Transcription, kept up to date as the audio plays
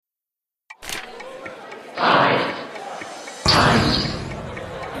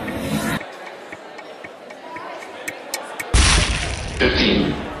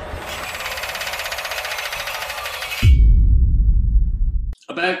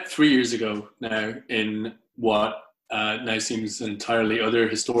about 3 years ago now, in what now seems an entirely other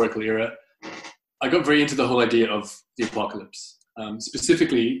historical era, I got very into the whole idea of the apocalypse.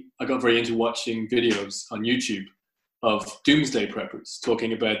 Specifically, I got very into watching videos on YouTube of doomsday preppers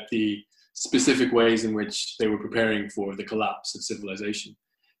talking about the specific ways in which they were preparing for the collapse of civilization.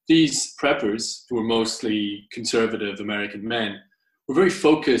 These preppers, who were mostly conservative American men, were very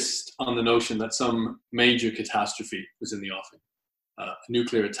focused on the notion that some major catastrophe was in the offing. A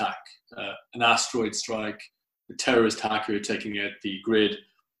nuclear attack, an asteroid strike, a terrorist hacker taking out the grid,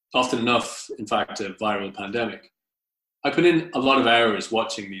 often enough, in fact, a viral pandemic. I put in a lot of hours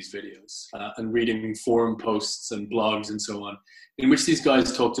watching these videos and reading forum posts and blogs and so on, in which these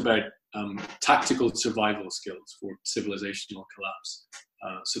guys talked about tactical survival skills for civilizational collapse.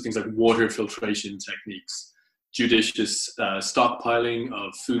 So things like water filtration techniques, judicious stockpiling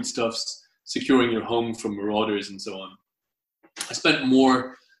of foodstuffs, securing your home from marauders and so on. I spent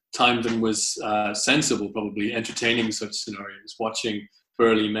more time than was sensible probably entertaining such scenarios, watching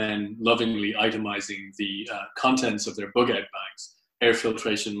burly men lovingly itemizing the contents of their bug-out bags, air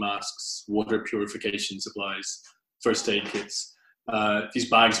filtration masks, water purification supplies, first aid kits, these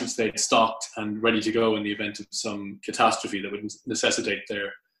bags which they'd stocked and ready to go in the event of some catastrophe that would necessitate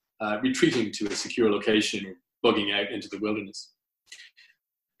their retreating to a secure location or bugging out into the wilderness.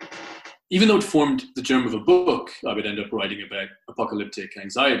 Even though it formed the germ of a book, I would end up writing about apocalyptic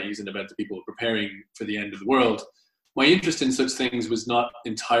anxieties and about the people preparing for the end of the world, my interest in such things was not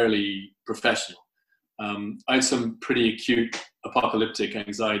entirely professional. I had some pretty acute apocalyptic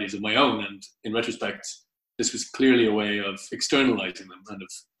anxieties of my own, and in retrospect, this was clearly a way of externalizing them and of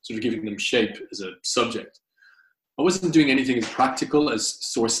sort of giving them shape as a subject. I wasn't doing anything as practical as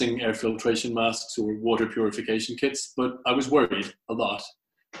sourcing air filtration masks or water purification kits, but I was worried a lot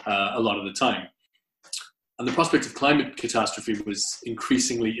of the time. And the prospect of climate catastrophe was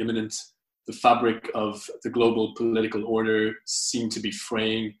increasingly imminent. The fabric of the global political order seemed to be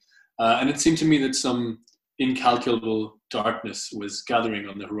fraying, and it seemed to me that some incalculable darkness was gathering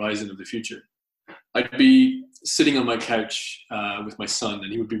on the horizon of the future. I'd be sitting on my couch with my son,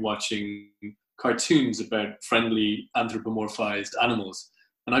 and he would be watching cartoons about friendly anthropomorphized animals,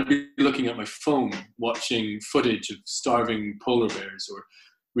 and I'd be looking at my phone, watching footage of starving polar bears, or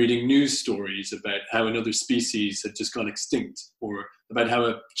reading news stories about how another species had just gone extinct, or about how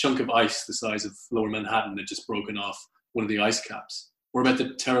a chunk of ice the size of Lower Manhattan had just broken off one of the ice caps, or about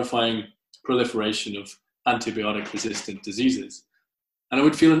the terrifying proliferation of antibiotic-resistant diseases. And I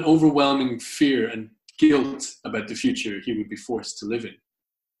would feel an overwhelming fear and guilt about the future he would be forced to live in.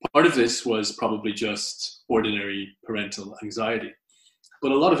 Part of this was probably just ordinary parental anxiety,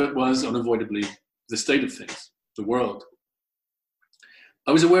 but a lot of it was unavoidably the state of things, the world.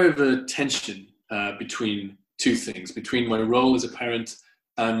 I was aware of a tension between two things, between my role as a parent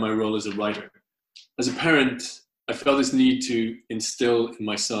and my role as a writer. As a parent, I felt this need to instill in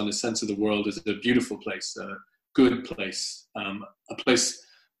my son a sense of the world as a beautiful place, a good place, a place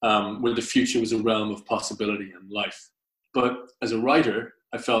where the future was a realm of possibility and life. But as a writer,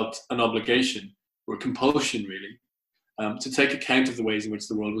 I felt an obligation, or compulsion really, to take account of the ways in which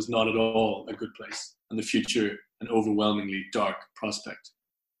the world was not at all a good place, and the future an overwhelmingly dark prospect.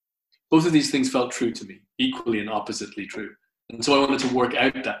 Both of these things felt true to me, equally and oppositely true. And so I wanted to work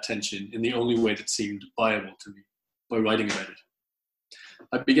out that tension in the only way that seemed viable to me, by writing about it.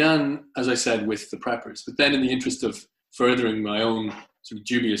 I began, as I said, with the preppers, but then in the interest of furthering my own sort of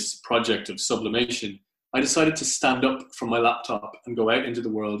dubious project of sublimation, I decided to stand up from my laptop and go out into the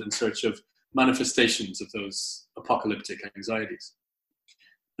world in search of manifestations of those apocalyptic anxieties.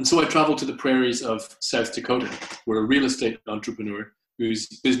 And so I traveled to the prairies of South Dakota, where a real estate entrepreneur whose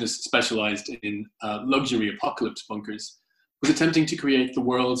business specialized in luxury apocalypse bunkers was attempting to create the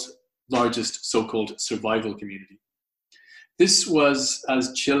world's largest so-called survival community. This was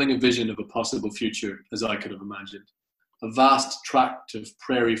as chilling a vision of a possible future as I could have imagined. A vast tract of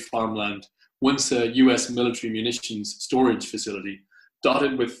prairie farmland, once a US military munitions storage facility,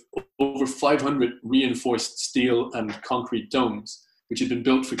 dotted with over 500 reinforced steel and concrete domes, which had been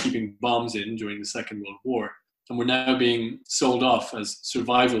built for keeping bombs in during the Second World War, and were now being sold off as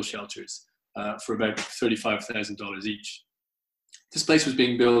survival shelters for about $35,000 each. This place was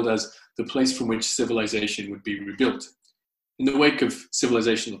being billed as the place from which civilization would be rebuilt. In the wake of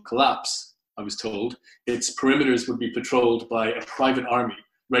civilizational collapse, I was told, its perimeters would be patrolled by a private army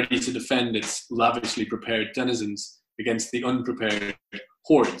ready to defend its lavishly prepared denizens against the unprepared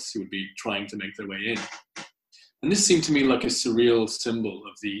hordes who would be trying to make their way in. And this seemed to me like a surreal symbol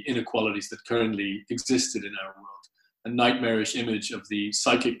of the inequalities that currently existed in our world, a nightmarish image of the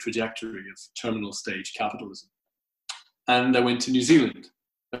psychic trajectory of terminal stage capitalism. And I went to New Zealand,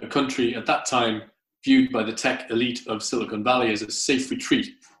 a country at that time viewed by the tech elite of Silicon Valley as a safe retreat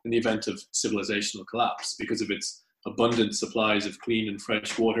in the event of civilizational collapse because of its abundant supplies of clean and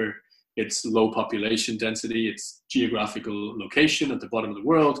fresh water, its low population density, its geographical location at the bottom of the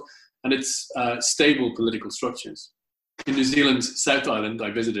world, and its stable political structures. In New Zealand's South Island,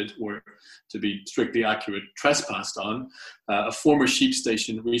 I visited, or to be strictly accurate, trespassed on, a former sheep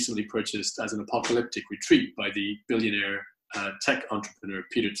station recently purchased as an apocalyptic retreat by the billionaire tech entrepreneur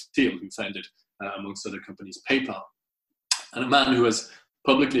Peter Thiel, who founded, amongst other companies, PayPal, and a man who has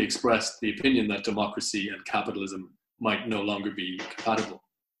publicly expressed the opinion that democracy and capitalism might no longer be compatible.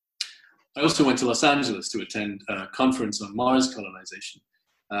 I also went to Los Angeles to attend a conference on Mars colonization,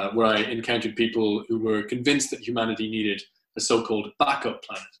 where I encountered people who were convinced that humanity needed a so-called backup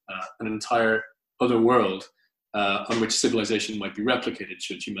planet, an entire other world on which civilization might be replicated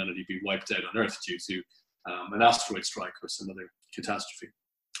should humanity be wiped out on Earth due to an asteroid strike or some other catastrophe.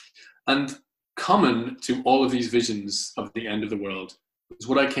 And common to all of these visions of the end of the world is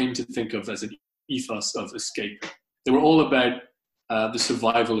what I came to think of as an ethos of escape. They were all about the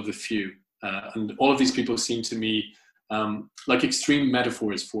survival of the few. And all of these people seem to me like extreme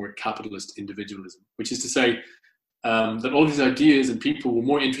metaphors for capitalist individualism, which is to say that all of these ideas and people were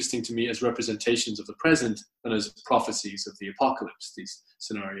more interesting to me as representations of the present than as prophecies of the apocalypse, these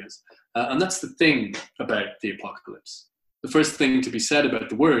scenarios. And that's the thing about the apocalypse. The first thing to be said about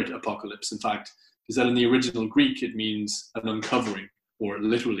the word apocalypse, in fact, is that in the original Greek it means an uncovering, or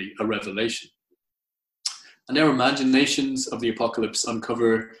literally a revelation. And our imaginations of the apocalypse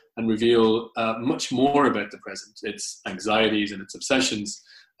uncover and reveal much more about the present, its anxieties and its obsessions,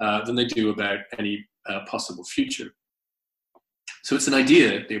 than they do about any possible future. So it's an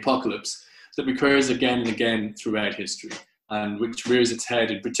idea, the apocalypse, that recurs again and again throughout history, and which rears its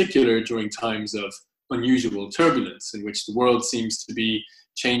head in particular during times of unusual turbulence, in which the world seems to be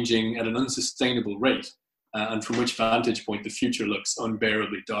changing at an unsustainable rate, and from which vantage point the future looks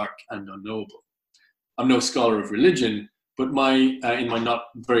unbearably dark and unknowable. I'm no scholar of religion, but in my not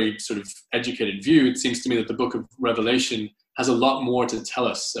very sort of educated view, it seems to me that the book of Revelation has a lot more to tell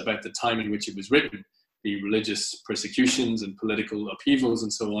us about the time in which it was written, the religious persecutions and political upheavals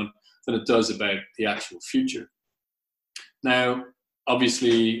and so on, than it does about the actual future. Now,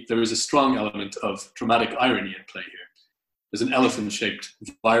 obviously, there is a strong element of dramatic irony at play here. There's an elephant-shaped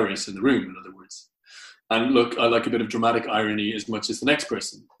virus in the room, in other words. And look, I like a bit of dramatic irony as much as the next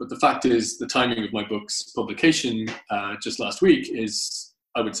person. But the fact is, the timing of my book's publication just last week is,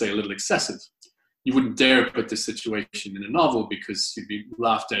 I would say, a little excessive. You wouldn't dare put this situation in a novel because you'd be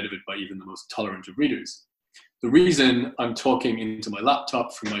laughed out of it by even the most tolerant of readers. The reason I'm talking into my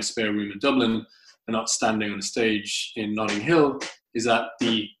laptop from my spare room in Dublin and not standing on a stage in Notting Hill is that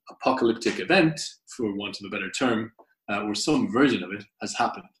the apocalyptic event, for want of a better term, or some version of it, has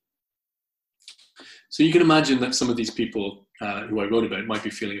happened. So you can imagine that some of these people who I wrote about might be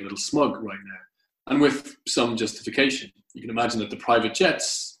feeling a little smug right now, and with some justification. You can imagine that the private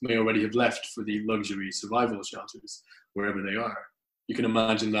jets may already have left for the luxury survival shelters, wherever they are. You can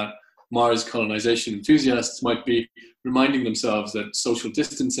imagine that Mars colonization enthusiasts might be reminding themselves that social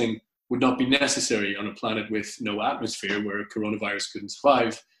distancing would not be necessary on a planet with no atmosphere where coronavirus couldn't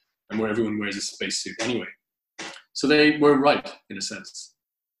survive and where everyone wears a spacesuit anyway. So they were right, in a sense.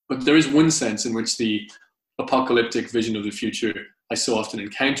 But there is one sense in which the apocalyptic vision of the future I so often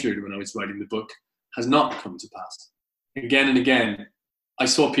encountered when I was writing the book has not come to pass. Again and again, I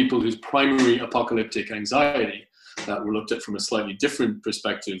saw people whose primary apocalyptic anxiety, that were looked at from a slightly different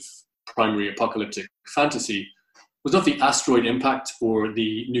perspective, primary apocalyptic fantasy, was not the asteroid impact or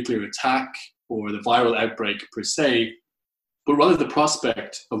the nuclear attack or the viral outbreak per se, but rather the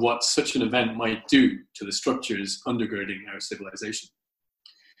prospect of what such an event might do to the structures undergirding our civilization.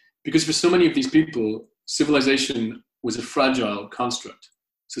 Because for so many of these people, civilization was a fragile construct.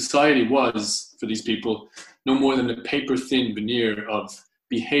 Society was, for these people, no more than a paper-thin veneer of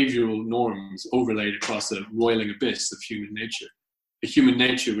behavioral norms overlaid across a roiling abyss of human nature. A human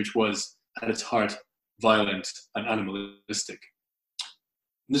nature which was, at its heart, violent and animalistic.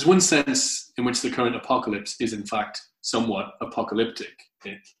 And there's one sense in which the current apocalypse is, in fact, somewhat apocalyptic.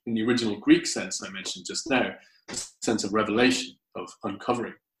 In the original Greek sense I mentioned just now, a sense of revelation, of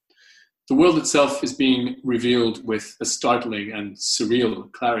uncovering. The world itself is being revealed with a startling and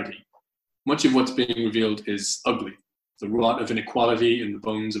surreal clarity. Much of what's being revealed is ugly. The rot of inequality in the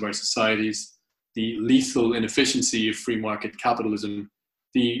bones of our societies, the lethal inefficiency of free market capitalism,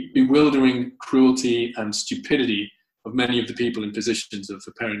 the bewildering cruelty and stupidity of many of the people in positions of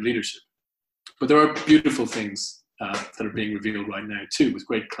apparent leadership. But there are beautiful things that are being revealed right now too, with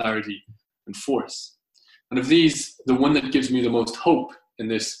great clarity and force. And of these, the one that gives me the most hope in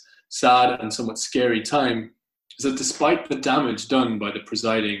this sad and somewhat scary time is that despite the damage done by the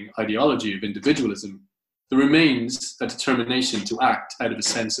presiding ideology of individualism, there remains a determination to act out of a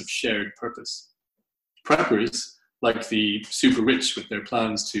sense of shared purpose. Preppers, like the super rich with their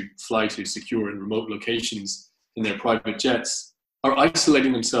plans to fly to secure and remote locations in their private jets, are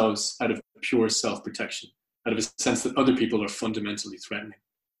isolating themselves out of pure self-protection, out of a sense that other people are fundamentally threatening.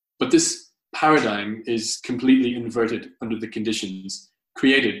 But this paradigm is completely inverted under the conditions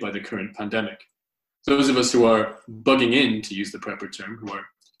created by the current pandemic. Those of us who are bugging in, to use the prepper term, who are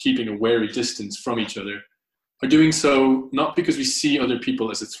keeping a wary distance from each other, are doing so not because we see other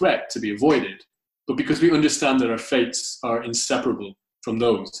people as a threat to be avoided, but because we understand that our fates are inseparable from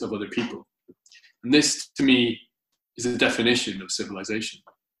those of other people. And this, to me, is a definition of civilization.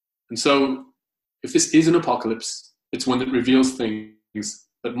 And so, if this is an apocalypse, it's one that reveals things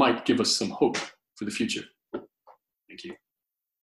that might give us some hope for the future. Thank you.